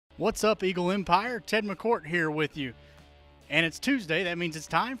What's up, Eagle Empire? Ted McCoart here with you. And it's Tuesday. That means it's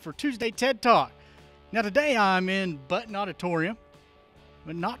time for Tuesday TED Talk. Now, today I'm in Button Auditorium,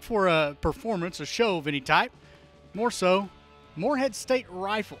 but not for a performance, a show of any type. More so, Morehead State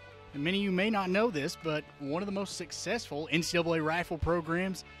Rifle. And many of you may not know this, but one of the most successful NCAA rifle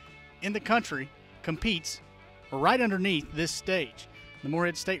programs in the country competes right underneath this stage. The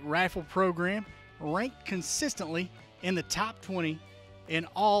Morehead State Rifle program ranked consistently in the top 20 in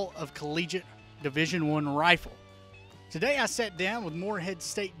all of collegiate Division I rifle. Today I sat down with Morehead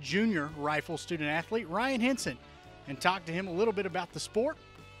State Junior Rifle student athlete Ryan Hinson and talked to him a little bit about the sport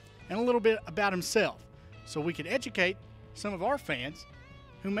and a little bit about himself, so we could educate some of our fans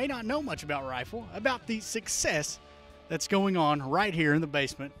who may not know much about rifle about the success that's going on right here in the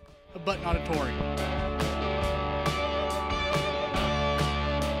basement of Button Auditorium.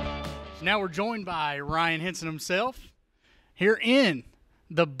 So now we're joined by Ryan Hinson himself here in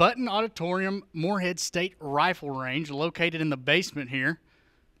the Button Auditorium Morehead State Rifle Range, located in the basement here.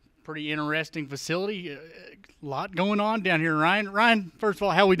 Pretty interesting facility. A lot going on down here, Ryan. Ryan, first of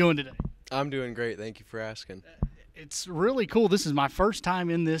all, how are we doing today? I'm doing great. Thank you for asking. It's really cool. This is my first time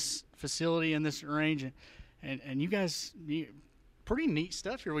in this facility, in this range, and you guys, pretty neat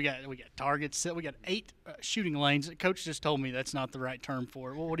stuff here. We got targets set. We got 8 shooting lanes. The coach just told me that's not the right term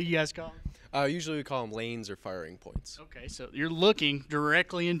for it. Well, what do you guys call it? Usually we call them lanes or firing points. Okay, so you're looking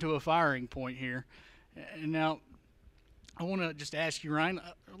directly into a firing point here. And now I want to just ask you, Ryan,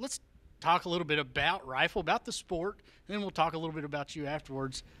 let's talk a little bit about rifle, about the sport, and then we'll talk a little bit about you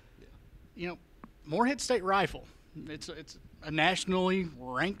afterwards. Yeah. You know, Morehead State Rifle, it's a nationally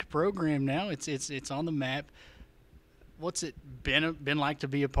ranked program now. It's on the map. What's it been like to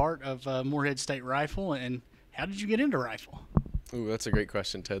be a part of Morehead State Rifle, and how did you get into rifle? Ooh, that's a great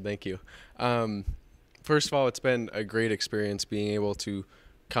question, Ted. Thank you. First of all, it's been a great experience being able to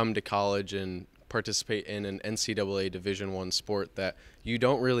come to college and participate in an NCAA Division I sport that you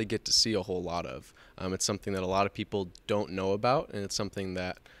don't really get to see a whole lot of. It's something that a lot of people don't know about, and it's something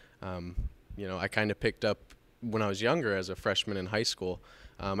that I kind of picked up when I was younger as a freshman in high school.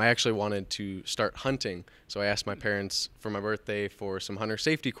 I actually wanted to start hunting, so I asked my parents for my birthday for some hunter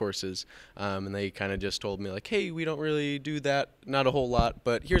safety courses, and they kind of just told me, like, hey, we don't really do that, not a whole lot,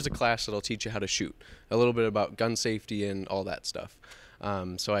 but here's a class that'll teach you how to shoot, a little bit about gun safety and all that stuff.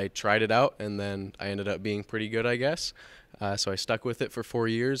 So I tried it out, and then I ended up being pretty good, I guess. So I stuck with it for 4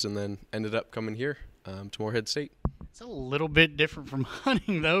 years and then ended up coming here to Morehead State. It's a little bit different from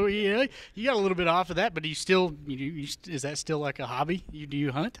hunting, though. You got a little bit off of that, but do you still? Is that still like a hobby? Do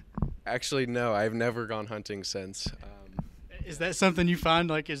you hunt? Actually, no. I've never gone hunting since. Is that something you find?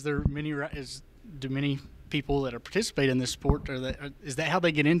 Like, do many people that participate in this sport, is that how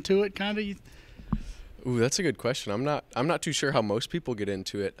they get into it? Kind of. Ooh, that's a good question. I'm not too sure how most people get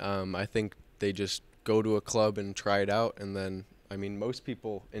into it. I think they just go to a club and try it out, and then. I mean, most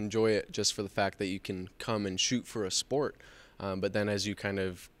people enjoy it just for the fact that you can come and shoot for a sport. But then as you kind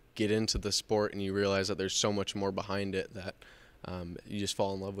of get into the sport and you realize that there's so much more behind it that you just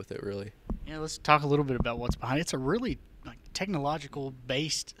fall in love with it, really. Yeah, let's talk a little bit about what's behind it. It's a really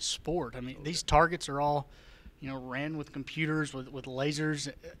technological-based sport. I mean, these targets are all, ran with computers, with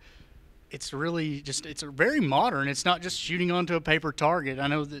lasers. It's really it's very modern. It's not just shooting onto a paper target. I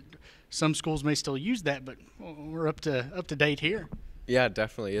know that some schools may still use that, but we're up to date here. Yeah,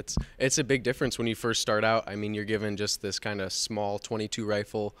 definitely. It's a big difference when you first start out. I mean, you're given just this kind of small .22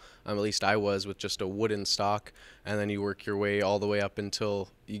 rifle. At least I was, with just a wooden stock, and then you work your way all the way up until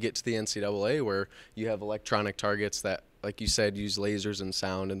you get to the NCAA, where you have electronic targets that, like you said, use lasers and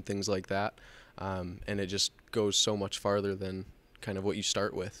sound and things like that. And it just goes so much farther than kind of what you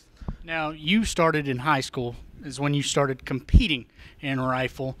start with. Now, you started in high school is when you started competing in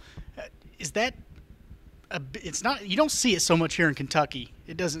rifle. Is that it's not, you don't see it so much here in Kentucky.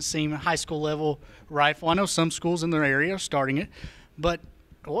 It doesn't seem a high school level rifle. I know some schools in their area are starting it, but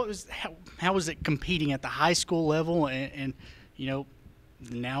how was it competing at the high school level and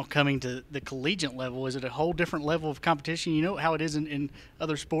now coming to the collegiate level? Is it a whole different level of competition? You know how it is in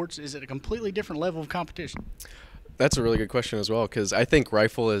other sports? Is it a completely different level of competition? That's a really good question as well, because I think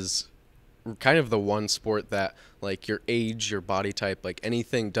rifle is kind of the one sport that, like, your age, your body type, like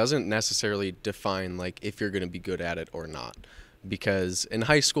anything doesn't necessarily define like if you're going to be good at it or not. Because in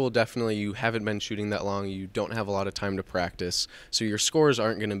high school, definitely you haven't been shooting that long, you don't have a lot of time to practice, so your scores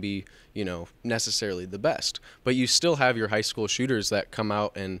aren't going to be, necessarily the best. But you still have your high school shooters that come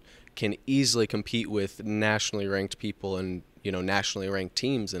out and can easily compete with nationally ranked people and, nationally ranked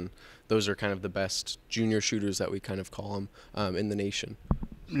teams, and those are kind of the best junior shooters that we kind of call them in the nation.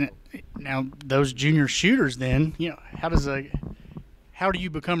 Now, those junior shooters, then, how how do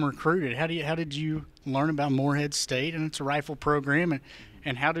you become recruited? How did you learn about Morehead State and its a rifle program,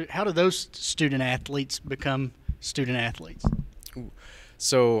 and how do those student athletes become student athletes?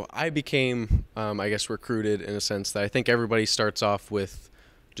 So I became, I guess, recruited in a sense that I think everybody starts off with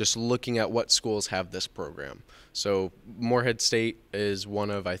just looking at what schools have this program. So Morehead State is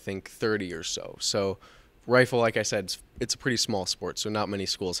one of, I think, 30 or so. So rifle, like I said, it's a pretty small sport, so not many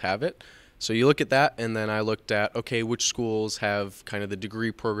schools have it. So you look at that, and then I looked at, okay, which schools have kind of the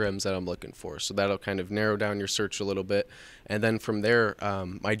degree programs that I'm looking for. So that'll kind of narrow down your search a little bit. And then from there,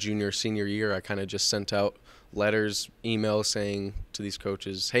 my senior year, I kind of just sent out letters, emails saying to these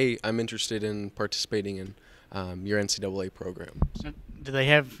coaches, hey, I'm interested in participating in your NCAA program. Do they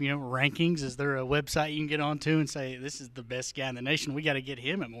have, rankings? Is there a website you can get onto and say, this is the best guy in the nation, we got to get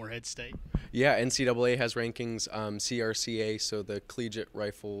him at Morehead State? Yeah, NCAA has rankings, CRCA, so the Collegiate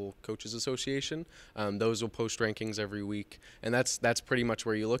Rifle Coaches Association. Those will post rankings every week, and that's pretty much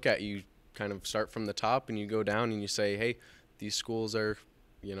where you look at. You kind of start from the top and you go down and you say, hey, these schools are,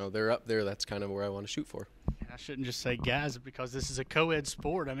 they're up there. That's kind of where I want to shoot for. I shouldn't just say guys, because this is a co-ed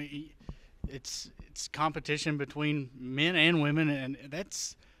sport. I mean, it's competition between men and women, and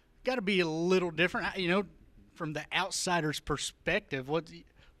that's got to be a little different. From the outsider's perspective,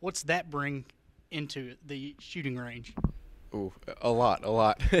 what's that bring into the shooting range? Ooh, a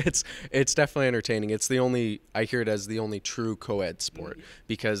lot. It's definitely entertaining. I hear it as the only true co-ed sport,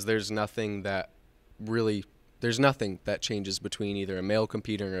 because there's nothing that changes between either a male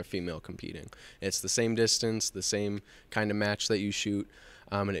competing or a female competing. It's the same distance, the same kind of match that you shoot,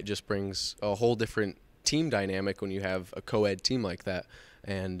 and it just brings a whole different team dynamic when you have a co-ed team like that.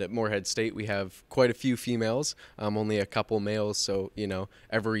 And at Morehead State, we have quite a few females, only a couple males. So,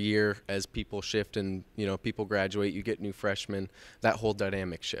 every year as people shift and, people graduate, you get new freshmen, that whole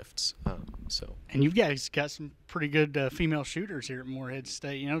dynamic shifts. And you guys got some pretty good female shooters here at Morehead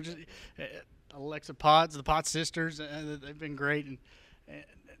State. Alexa Potts, the Potts sisters, they've been great. And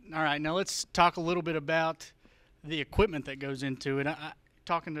all right, now let's talk a little bit about the equipment that goes into it.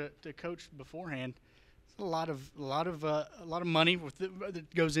 Talking to Coach beforehand, a lot of money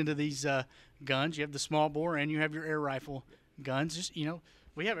that goes into these guns. You have the small bore and you have your air rifle guns. Just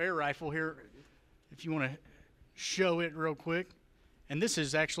we have air rifle here. If you want to show it real quick, and this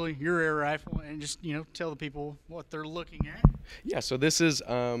is actually your air rifle, and just tell the people what they're looking at. Yeah, so this is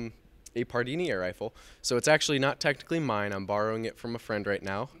a Pardini air rifle. So it's actually not technically mine. I'm borrowing it from a friend right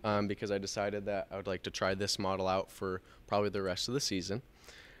now because I decided that I would like to try this model out for probably the rest of the season.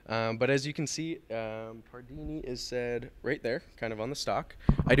 But as you can see, Pardini is said right there, kind of on the stock.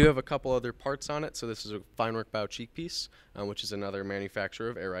 I do have a couple other parts on it. So this is a fine work bow cheek piece, which is another manufacturer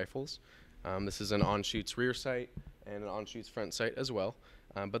of air rifles. This is an on-shoots rear sight and an on-shoots front sight as well.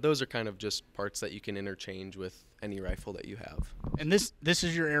 But those are kind of just parts that you can interchange with any rifle that you have. And this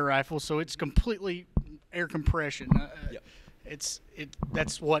is your air rifle, so it's completely air compression. Yep.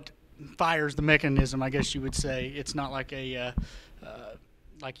 That's what fires the mechanism, I guess you would say. It's not like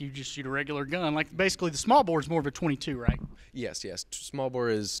like you just shoot a regular gun. Like basically the small bore is more of a 22, right? Yes. Small bore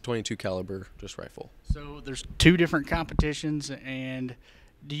is 22 caliber, just rifle. So there's two different competitions, and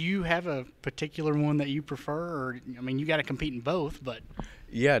do you have a particular one that you prefer? Or you got to compete in both, but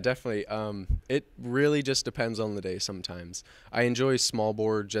yeah, definitely. It really just depends on the day sometimes. I enjoy small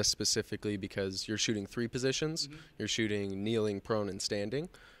bore just specifically because you're shooting three positions. Mm-hmm. You're shooting kneeling, prone, and standing.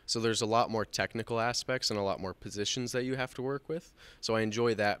 So there's a lot more technical aspects and a lot more positions that you have to work with. So I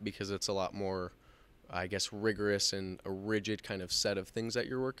enjoy that because it's a lot more, I guess, rigorous and a rigid kind of set of things that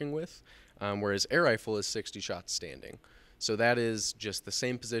you're working with. Whereas air rifle is 60 shots standing. So that is just the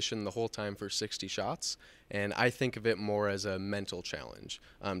same position the whole time for 60 shots. And I think of it more as a mental challenge,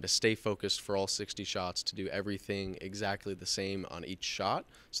 to stay focused for all 60 shots, to do everything exactly the same on each shot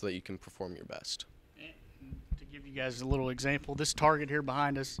so that you can perform your best. To give you guys a little example, this target here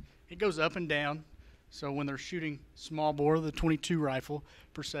behind us, it goes up and down. So when they're shooting small bore, the 22 rifle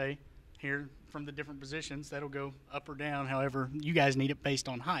per se, here from the different positions, that'll go up or down. However, you guys need it based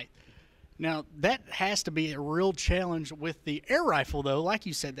on height. Now, that has to be a real challenge with the air rifle, though. Like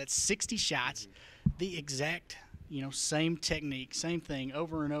you said, that's 60 shots, the exact, same technique, same thing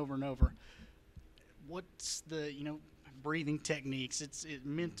over and over and over. What's the, breathing techniques?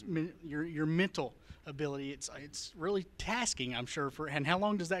 Your mental ability. It's really tasking, I'm sure. And how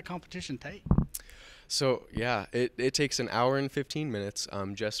long does that competition take? So, yeah, it takes an hour and 15 minutes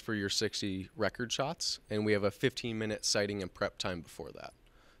just for your 60 record shots, and we have a 15-minute sighting and prep time before that.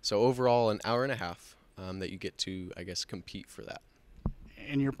 So overall, an hour and a half that you get to, I guess, compete for that.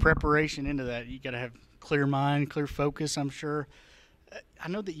 And your preparation into that, you got to have clear mind, clear focus, I'm sure. I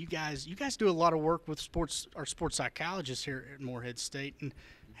know that you guys do a lot of work with sports psychologists here at Morehead State, and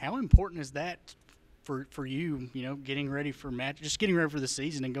how important is that for you? You know, getting ready for just getting ready for the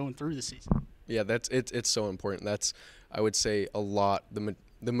season and going through the season. Yeah, it's so important. That's, I would say, a lot,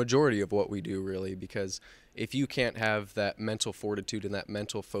 the majority of what we do, really, because if you can't have that mental fortitude and that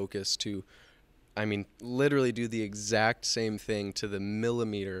mental focus to, I mean, literally do the exact same thing to the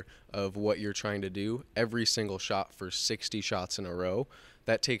millimeter of what you're trying to do every single shot for 60 shots in a row,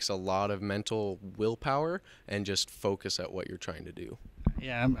 that takes a lot of mental willpower and just focus at what you're trying to do.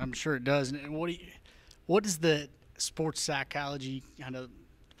 Yeah, I'm sure it does. And what does the sports psychology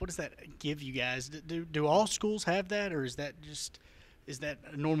what does that give you guys? Do all schools have that, or is that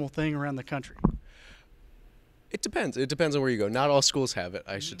a normal thing around the country? It depends. It depends on where you go. Not all schools have it,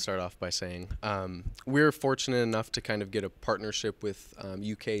 I should start off by saying. We're fortunate enough to kind of get a partnership with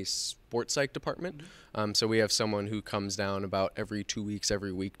UK Sports Psych Department. So we have someone who comes down about every 2 weeks,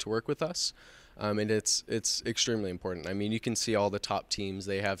 every week to work with us. And it's extremely important. I mean, you can see all the top teams.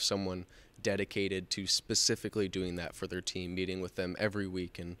 They have someone dedicated to specifically doing that for their team, meeting with them every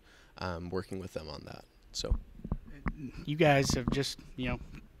week and working with them on that. So you guys have just,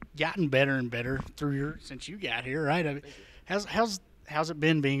 gotten better and better since you got here, right? I mean, how's it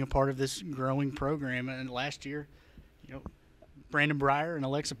been being a part of this growing program? And last year, Brandon Breyer and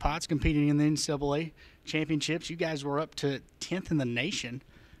Alexa Potts competing in the NCAA championships. You guys were up to 10th in the nation.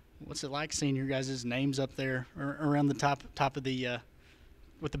 What's it like seeing your guys' names up there around the top of the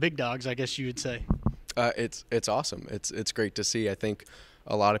with the big dogs, I guess you would say? It's awesome. It's great to see. I think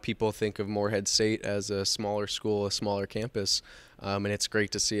a lot of people think of Morehead State as a smaller school, a smaller campus, and it's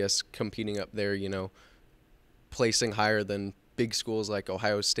great to see us competing up there, placing higher than big schools like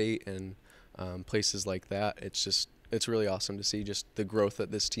Ohio State and places like that. It's really awesome to see just the growth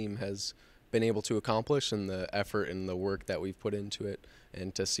that this team has been able to accomplish and the effort and the work that we've put into it,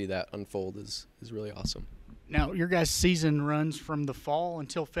 and to see that unfold is really awesome. Now, your guys' season runs from the fall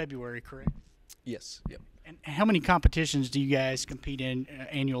until February, correct? Yes. Yep. And how many competitions do you guys compete in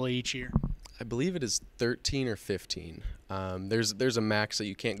annually each year? I believe it is 13 or 15. There's a max that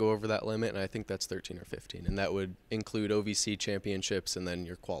you can't go over that limit, and I think that's 13 or 15, and that would include OVC championships and then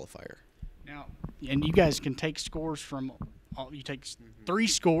your qualifier. Now, and you guys can take scores from you take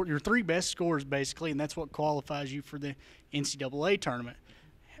your three best scores basically, and that's what qualifies you for the NCAA tournament.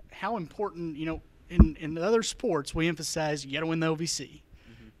 How important, in the other sports we emphasize you got to win the OVC.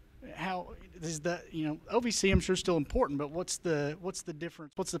 How is that? OVC I'm sure is still important, but what's the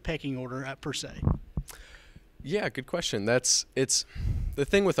difference? What's the pecking order per se? Yeah, good question. It's the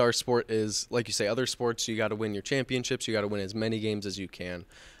thing with our sport is, like you say, other sports you got to win your championships, you got to win as many games as you can.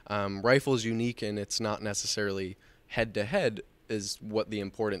 Rifle is unique, and it's not necessarily head to head is what the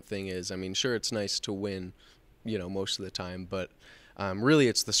important thing is. I mean, sure, it's nice to win, most of the time, but really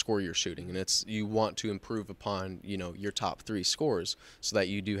it's the score you're shooting, and you want to improve upon your top 3 scores so that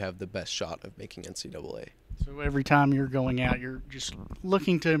you do have the best shot of making NCAA. So every time you're going out, you're just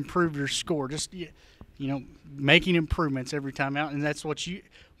looking to improve your score, just making improvements every time out, and that's what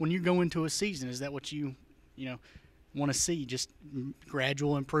when you go into a season, is that what you want to see, just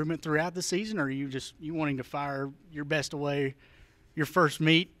gradual improvement throughout the season, or are you wanting to fire your best away your first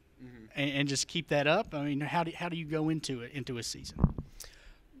meet and just keep that up? I mean, how do you go into a season?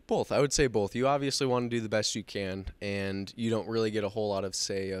 Both. I would say both. You obviously want to do the best you can, and you don't really get a whole lot of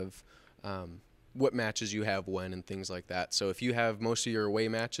say of what matches you have when and things like that. So if you have most of your away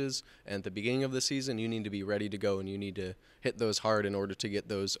matches at the beginning of the season, you need to be ready to go, and you need to hit those hard in order to get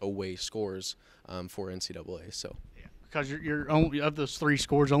those away scores for NCAA. So. Because you're only, of those 3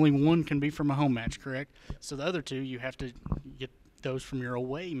 scores, only one can be from a home match, correct? So the other 2, you have to get those from your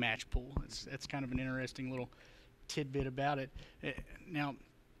away match pool. That's kind of an interesting little tidbit about it. Now,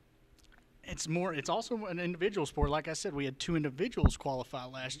 it's also an individual sport. Like I said, we had 2 individuals qualify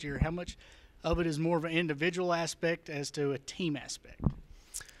last year. How much of it is more of an individual aspect as to a team aspect?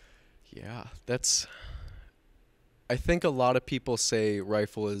 Yeah, I think a lot of people say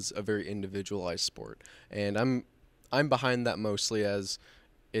rifle is a very individualized sport, and I'm behind that mostly, as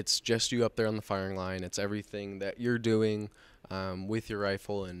it's just you up there on the firing line. It's everything that you're doing with your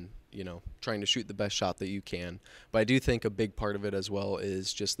rifle and, trying to shoot the best shot that you can. But I do think a big part of it as well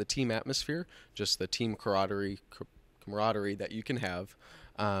is just the team atmosphere, just the team camaraderie that you can have,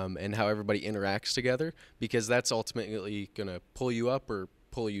 and how everybody interacts together, because that's ultimately going to pull you up or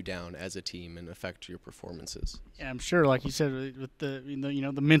pull you down as a team and affect your performances. Yeah, I'm sure, like you said, with the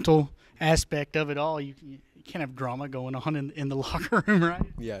the mental aspect of it all, you can't have drama going on in the locker room, right?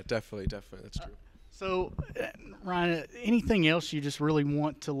 Yeah, definitely, that's true. So, Ryan, anything else you just really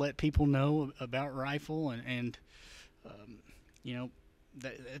want to let people know about rifle and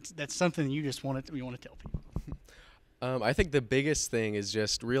that's something you just want to tell people. I think the biggest thing is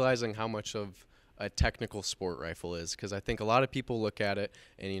just realizing how much of a technical sport rifle is, because I think a lot of people look at it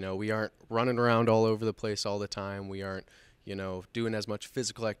and, we aren't running around all over the place all the time. We aren't, doing as much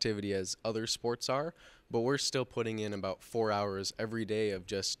physical activity as other sports are, but we're still putting in about 4 hours every day of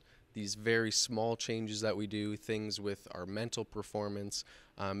just these very small changes that we do, things with our mental performance,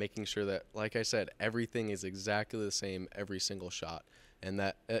 making sure that, like I said, everything is exactly the same every single shot. And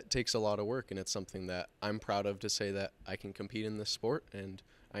that it takes a lot of work, and it's something that I'm proud of to say that I can compete in this sport, and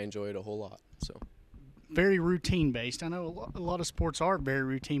I enjoy it a whole lot. So, very routine based. I know a lot of sports are very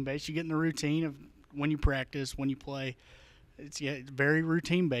routine based. You get in the routine of when you practice, when you play. It's very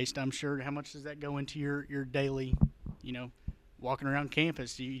routine based. I'm sure. How much does that go into your daily, walking around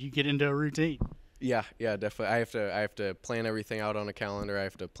campus? You get into a routine. Yeah, definitely. I have to plan everything out on a calendar. I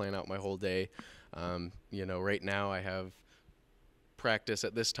have to plan out my whole day. Right now I have practice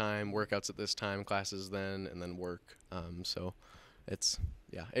at this time, workouts at this time, classes then, and then work. So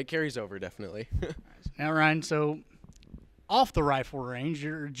it carries over definitely. Now, Ryan, so off the rifle range,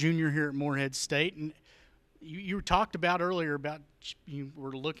 you're a junior here at Morehead State, and you talked about earlier about you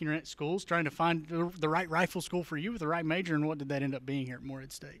were looking at schools, trying to find the right rifle school for you with the right major, and what did that end up being here at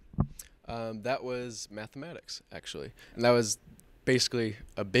Morehead State? That was mathematics, actually, and that was basically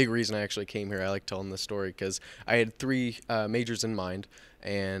a big reason I actually came here. I like telling this story because I had 3 majors in mind,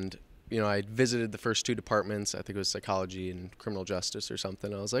 and I visited the first 2 departments. I think it was psychology and criminal justice or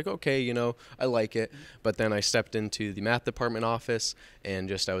something. I was like, okay, I like it. But then I stepped into the math department office,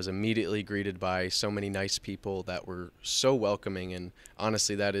 and I was immediately greeted by so many nice people that were so welcoming, and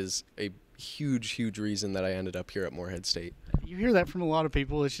honestly, that is a huge reason that I ended up here at Morehead State. You hear that from a lot of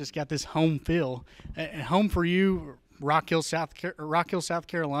people. It's just got this home feel. And home for you, Rock Hill, South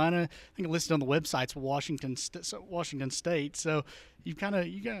Carolina. I think it listed on the website's Washington State. So you kind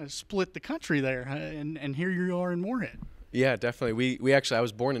of split the country there, and here you are in Morehead. Yeah, definitely. We actually, I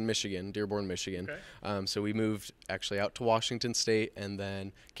was born in Michigan, Dearborn, Michigan. Okay. So we moved actually out to Washington State and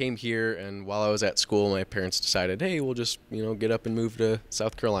then came here. And while I was at school, my parents decided, hey, we'll just get up and move to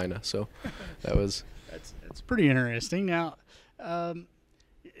South Carolina. So that was that's pretty interesting. Now,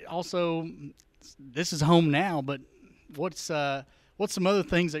 also, this is home now, but what's some other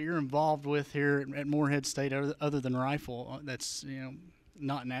things that you're involved with here at Morehead State other than rifle? That's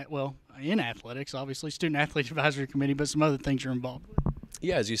not in athletics, obviously, student athlete advisory committee, but some other things you're involved with.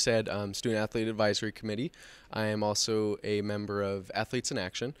 Yeah, as you said, student athlete advisory committee. I am also a member of Athletes in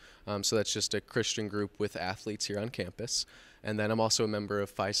Action, so that's just a Christian group with athletes here on campus. And then I'm also a member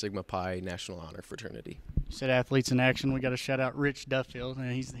of Phi Sigma Pi National Honor Fraternity. You said Athletes in Action. We got to shout out Rich Duffield,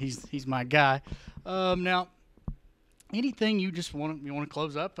 and he's my guy. Now, anything you want to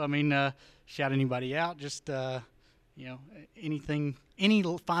close up? I mean, shout anybody out? Just anything, any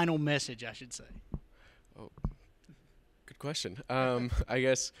final message, I should say. Oh, good question. I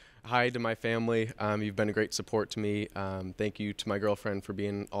guess hi to my family. You've been a great support to me. Thank you to my girlfriend for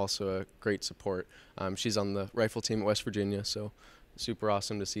being also a great support. She's on the rifle team at West Virginia, so super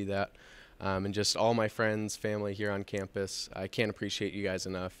awesome to see that. And just all my friends, family here on campus. I can't appreciate you guys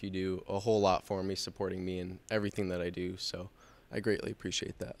enough. You do a whole lot for me, supporting me in everything that I do, so I greatly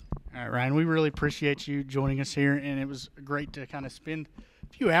appreciate that. All right, Ryan, we really appreciate you joining us here, and it was great to kind of spend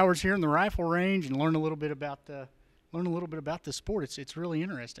a few hours here in the rifle range and learn a little bit about the sport. It's really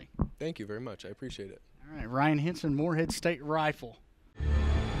interesting. Thank you very much. I appreciate it. All right, Ryan Hinson, Morehead State Rifle.